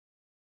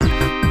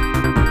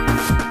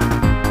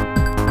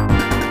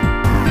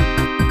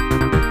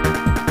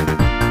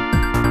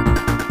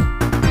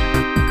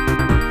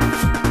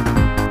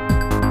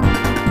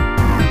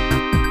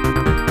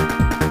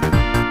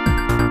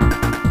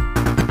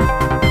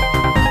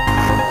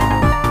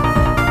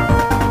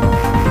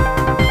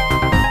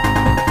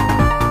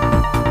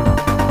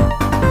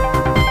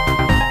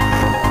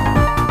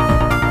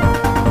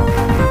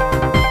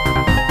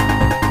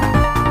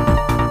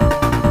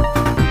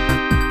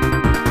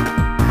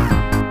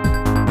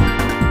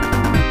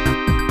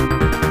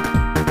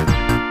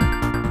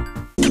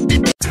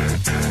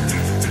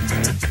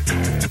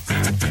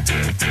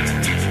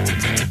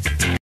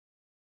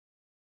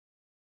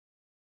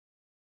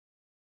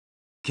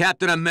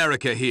Captain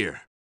America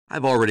here.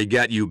 I've already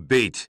got you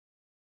beat.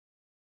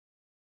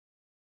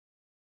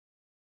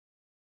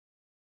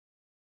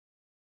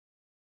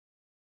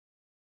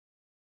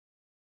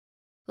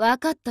 わ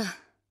かった。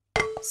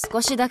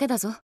少しだけだ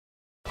ぞ。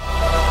Welcome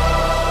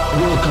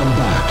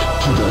back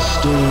to the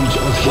stage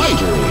of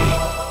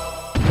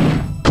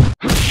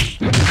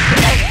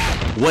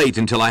history. Wait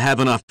until I have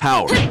enough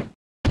power.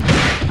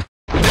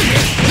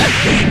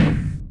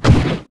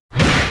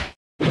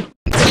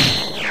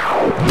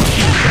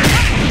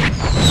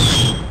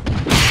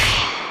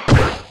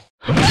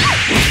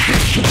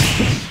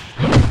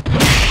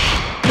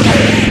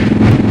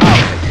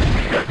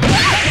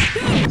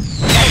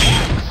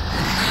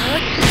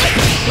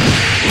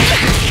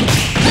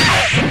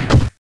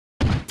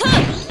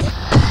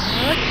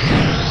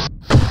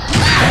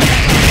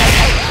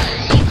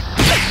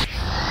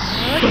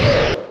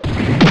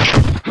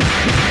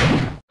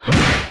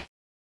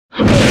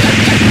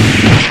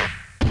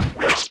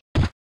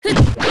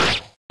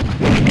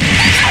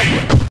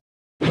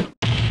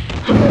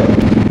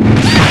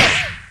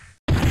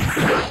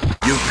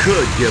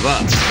 Could give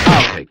up.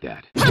 I'll take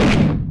that.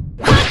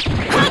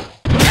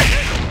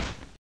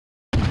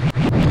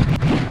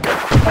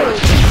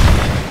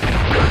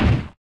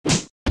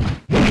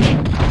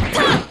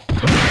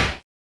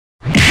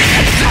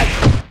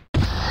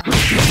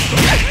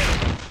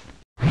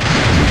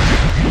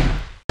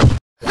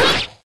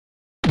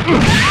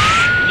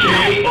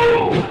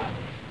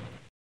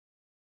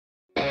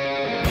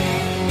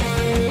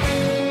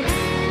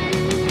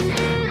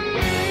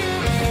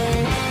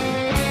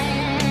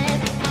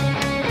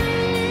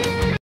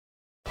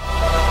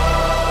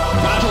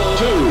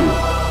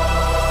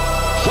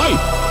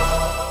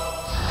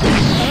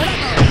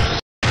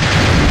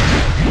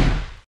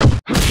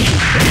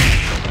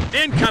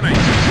 Incoming!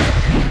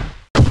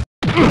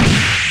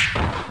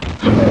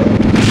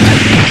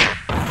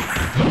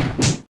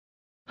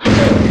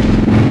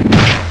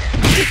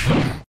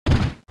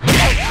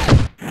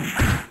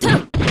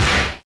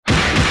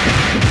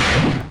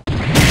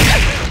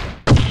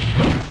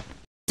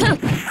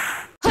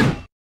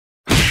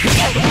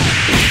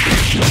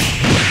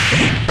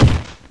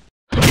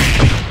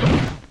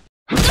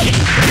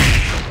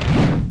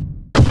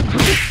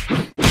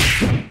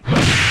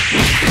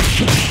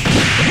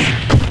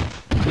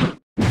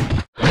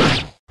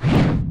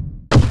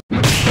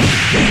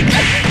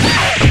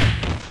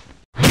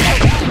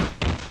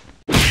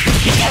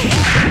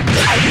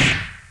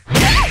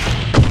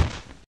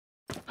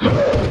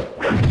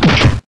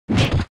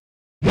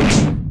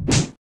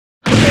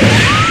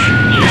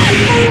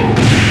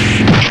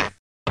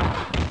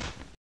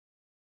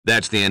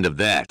 That's the end of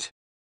that.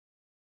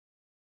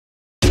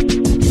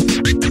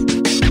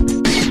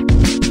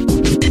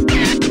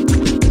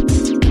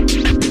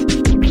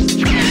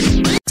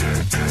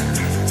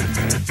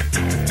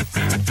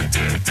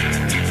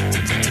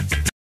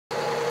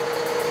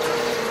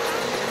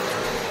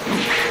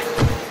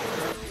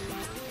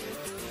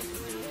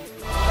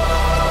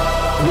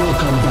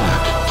 Welcome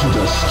back to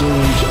the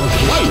stage of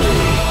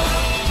history.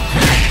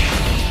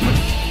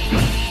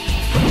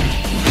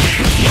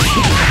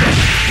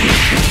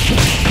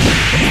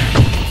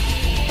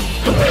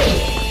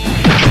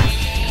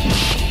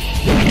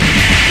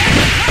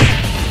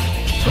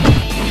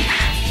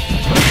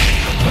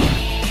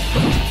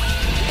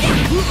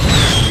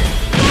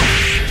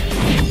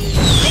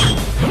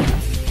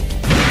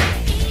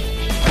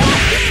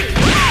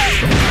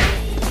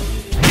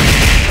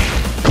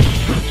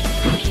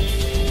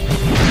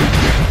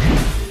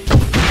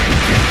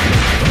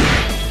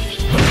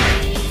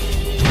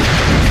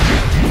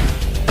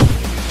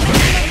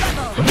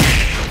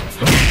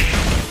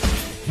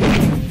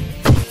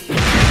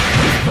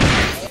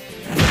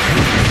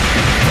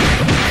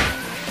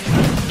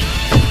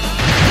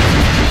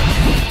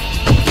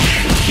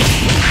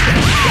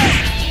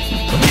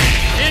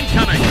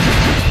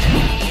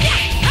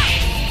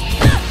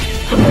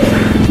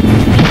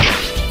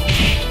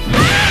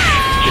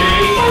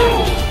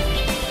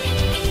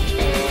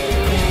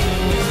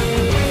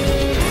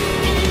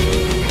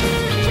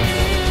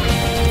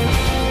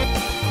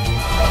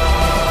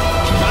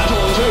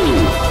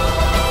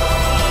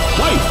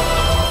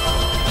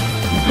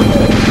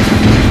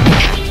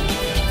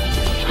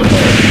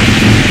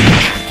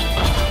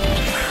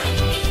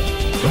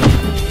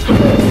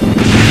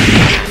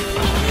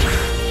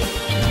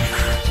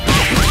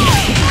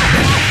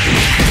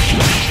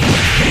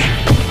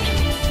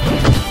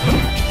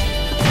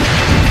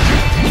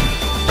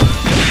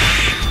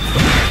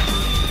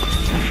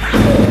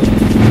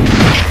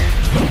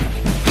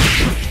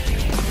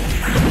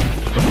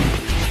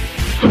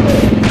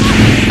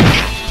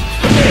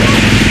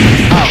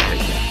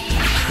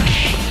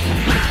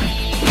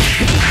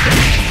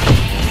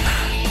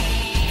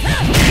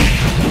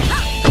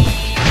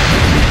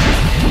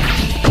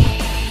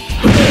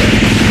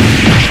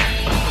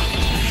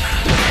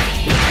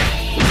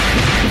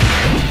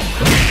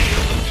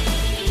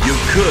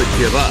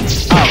 Give up.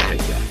 I'll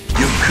take that.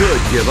 You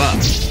could give up.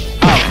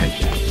 I'll take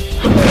that.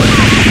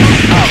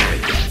 I'll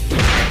take that.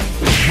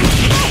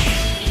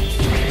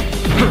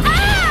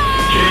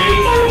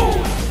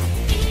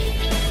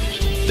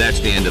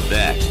 that's the end of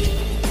that.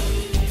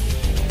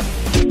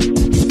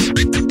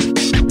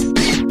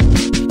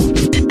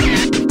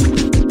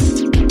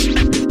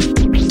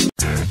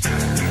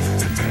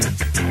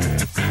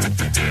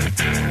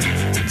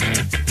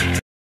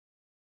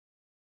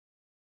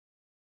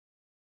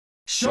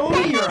 Show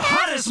me your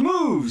hottest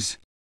moves!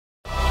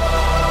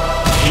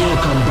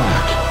 Welcome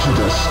back to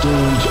the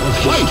stage of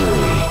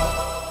history.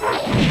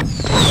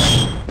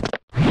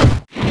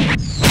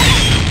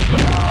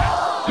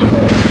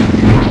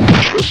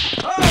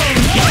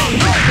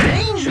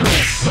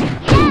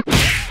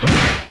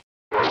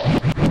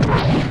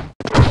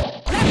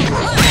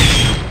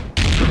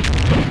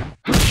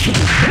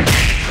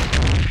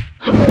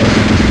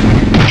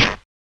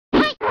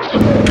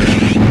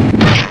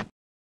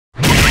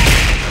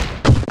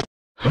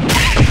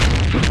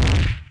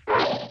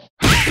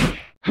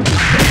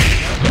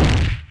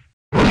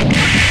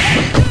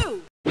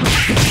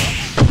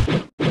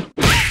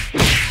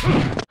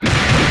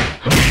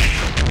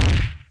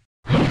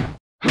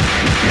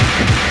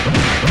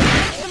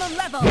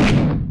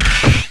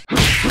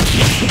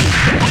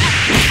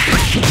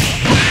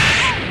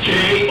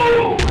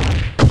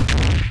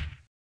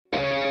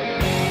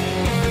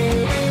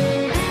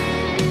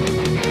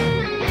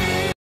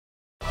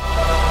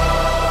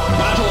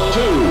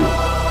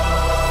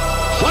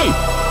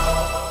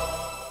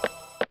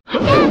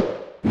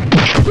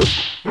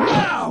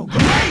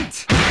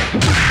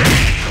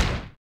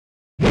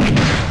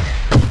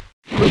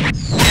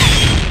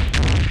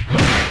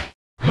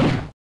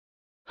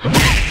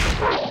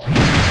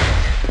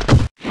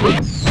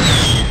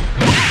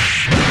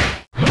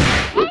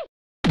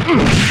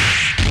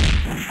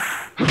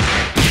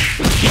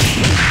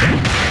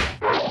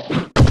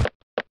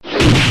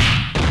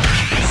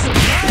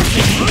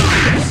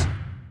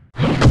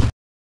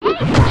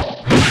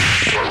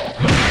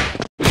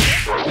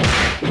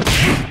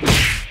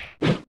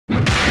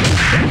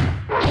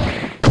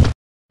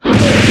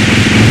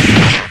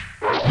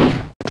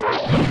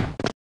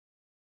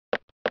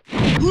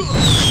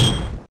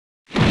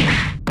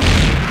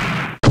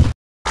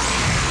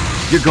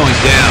 You're going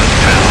down,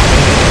 pal.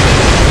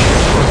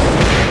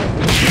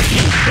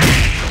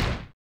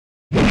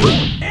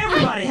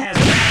 Everybody has a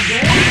bad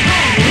day!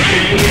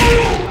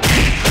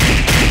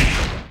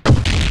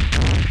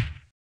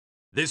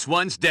 This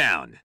one's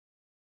down.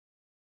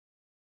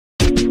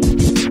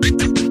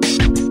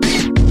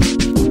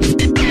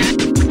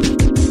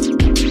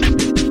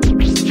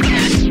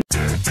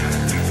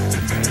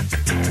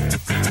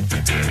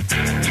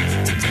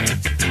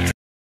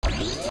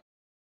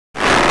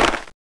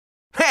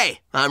 Hey,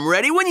 I'm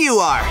ready when you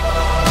are.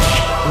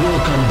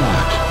 Welcome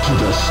back to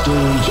the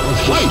stage of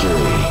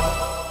history.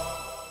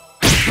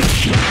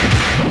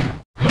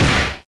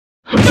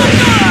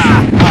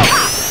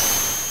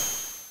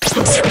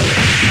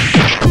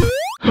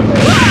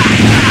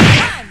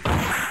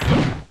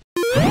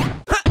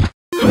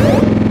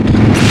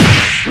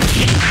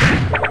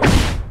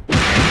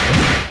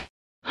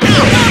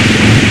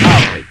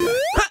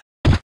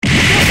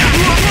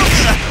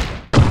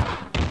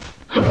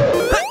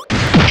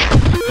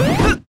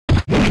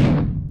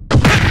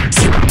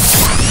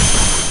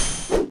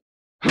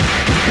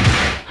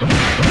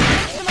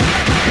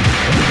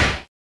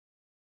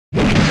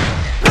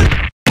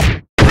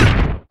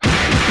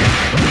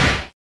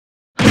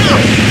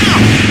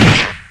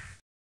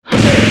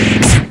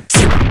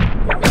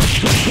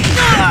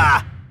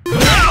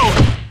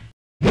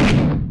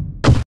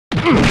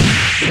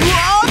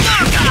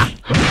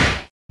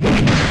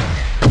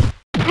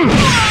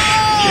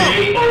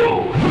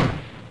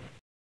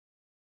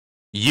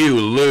 You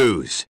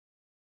lose.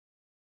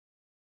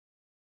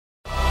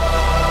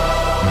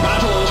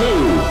 Battle 2.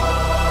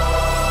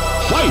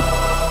 Fight!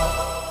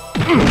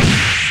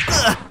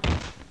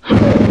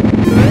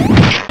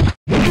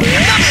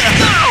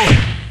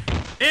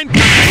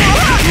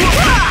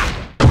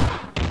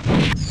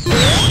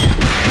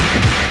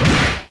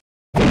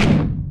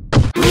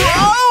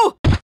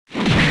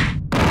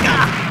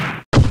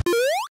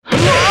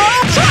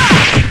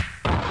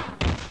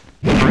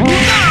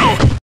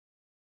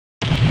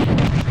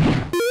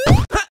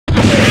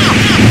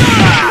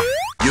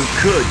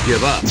 Could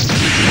give up.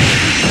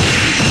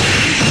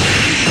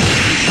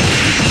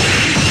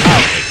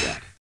 I'll take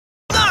that.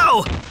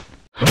 No!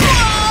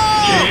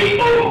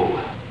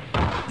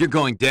 You're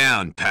going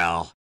down,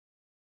 pal.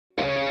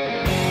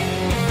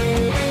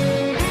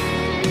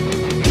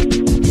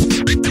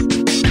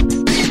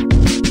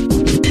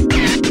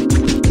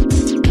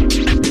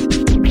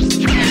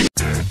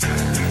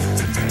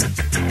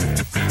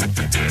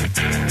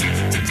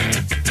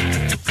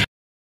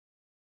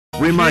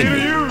 Remind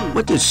me,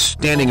 what does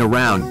standing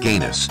around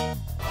gain us?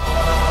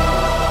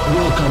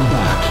 Welcome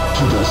back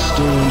to the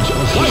stage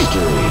of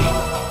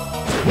history.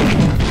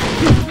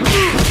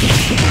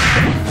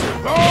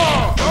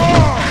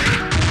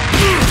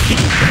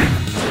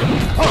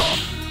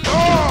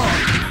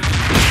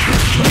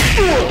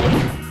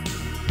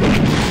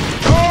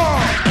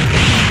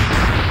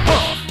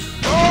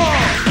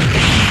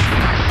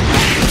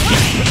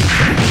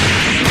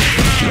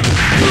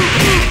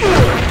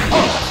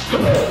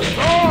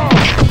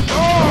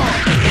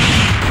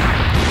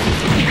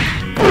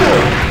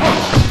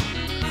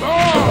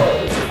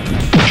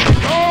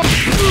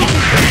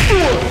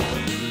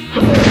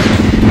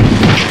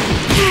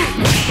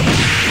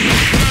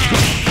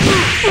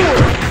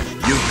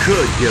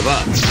 could give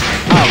up.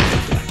 I'll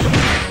take that.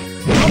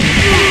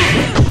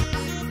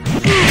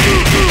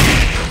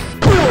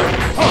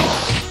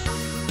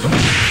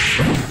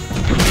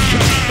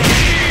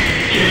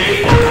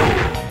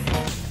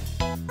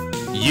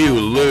 You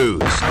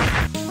lose.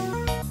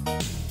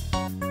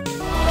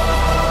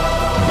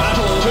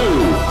 Battle 2.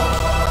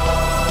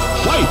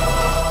 Fight!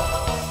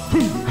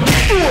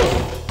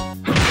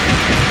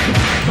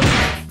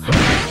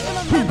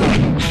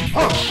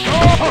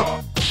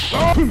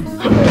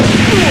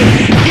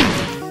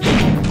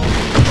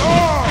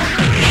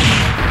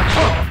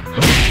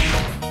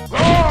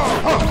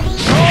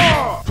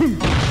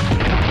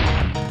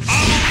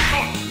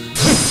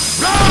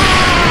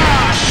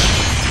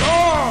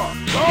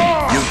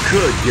 You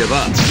could give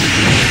up.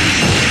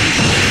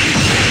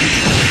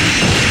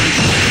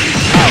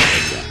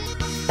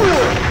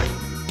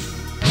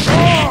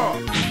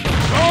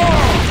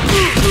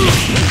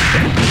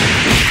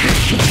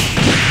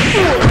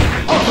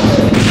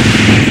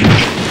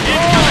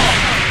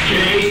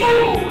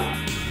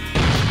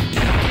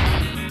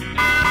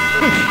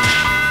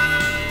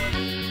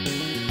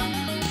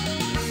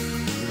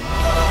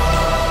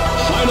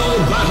 Final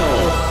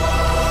battle.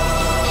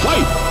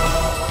 Fight!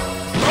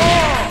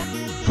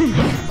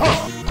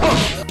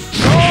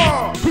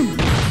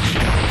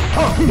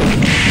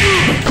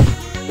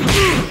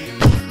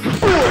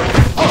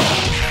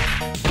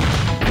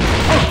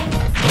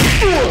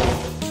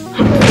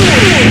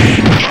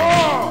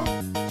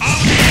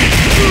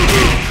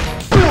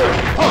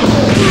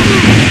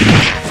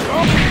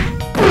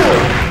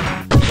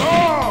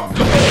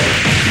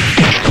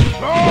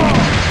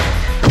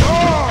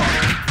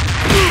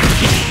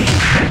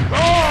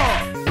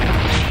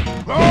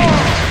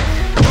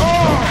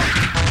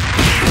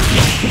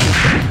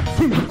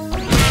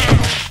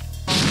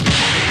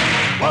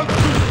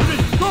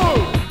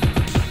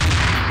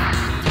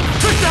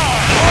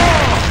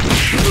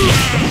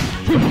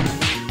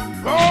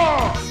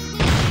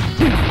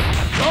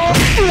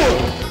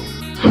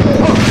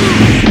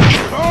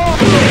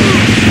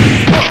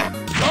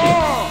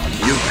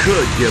 You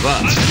could give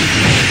up.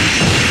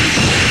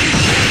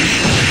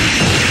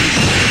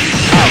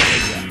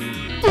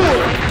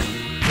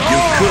 You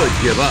could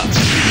give up.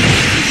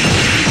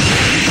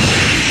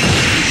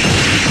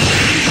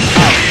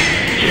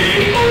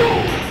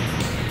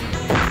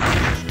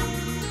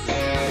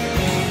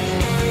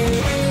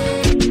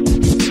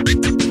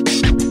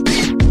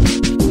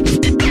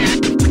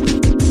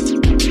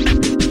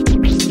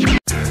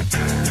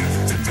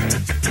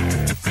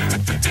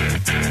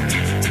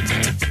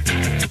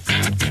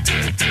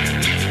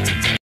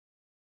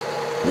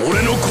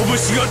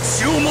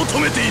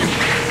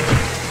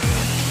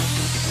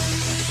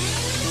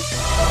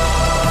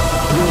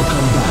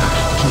 Welcome back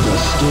to the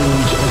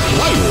stage of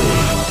history.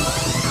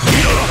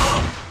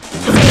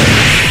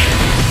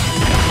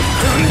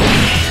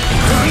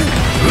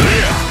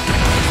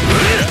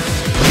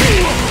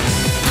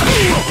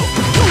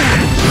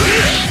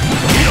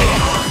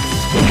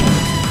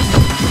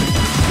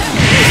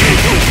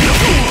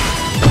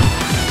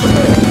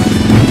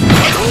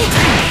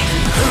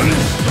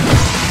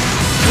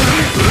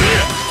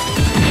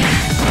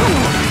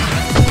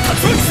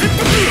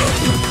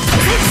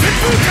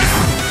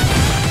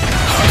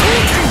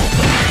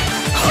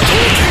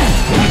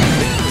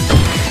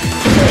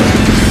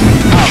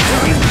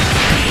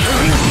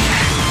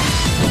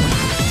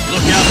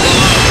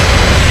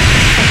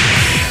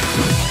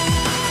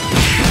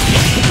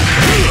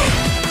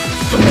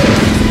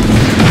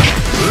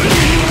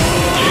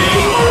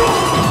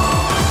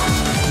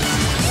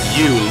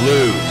 You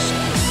lose.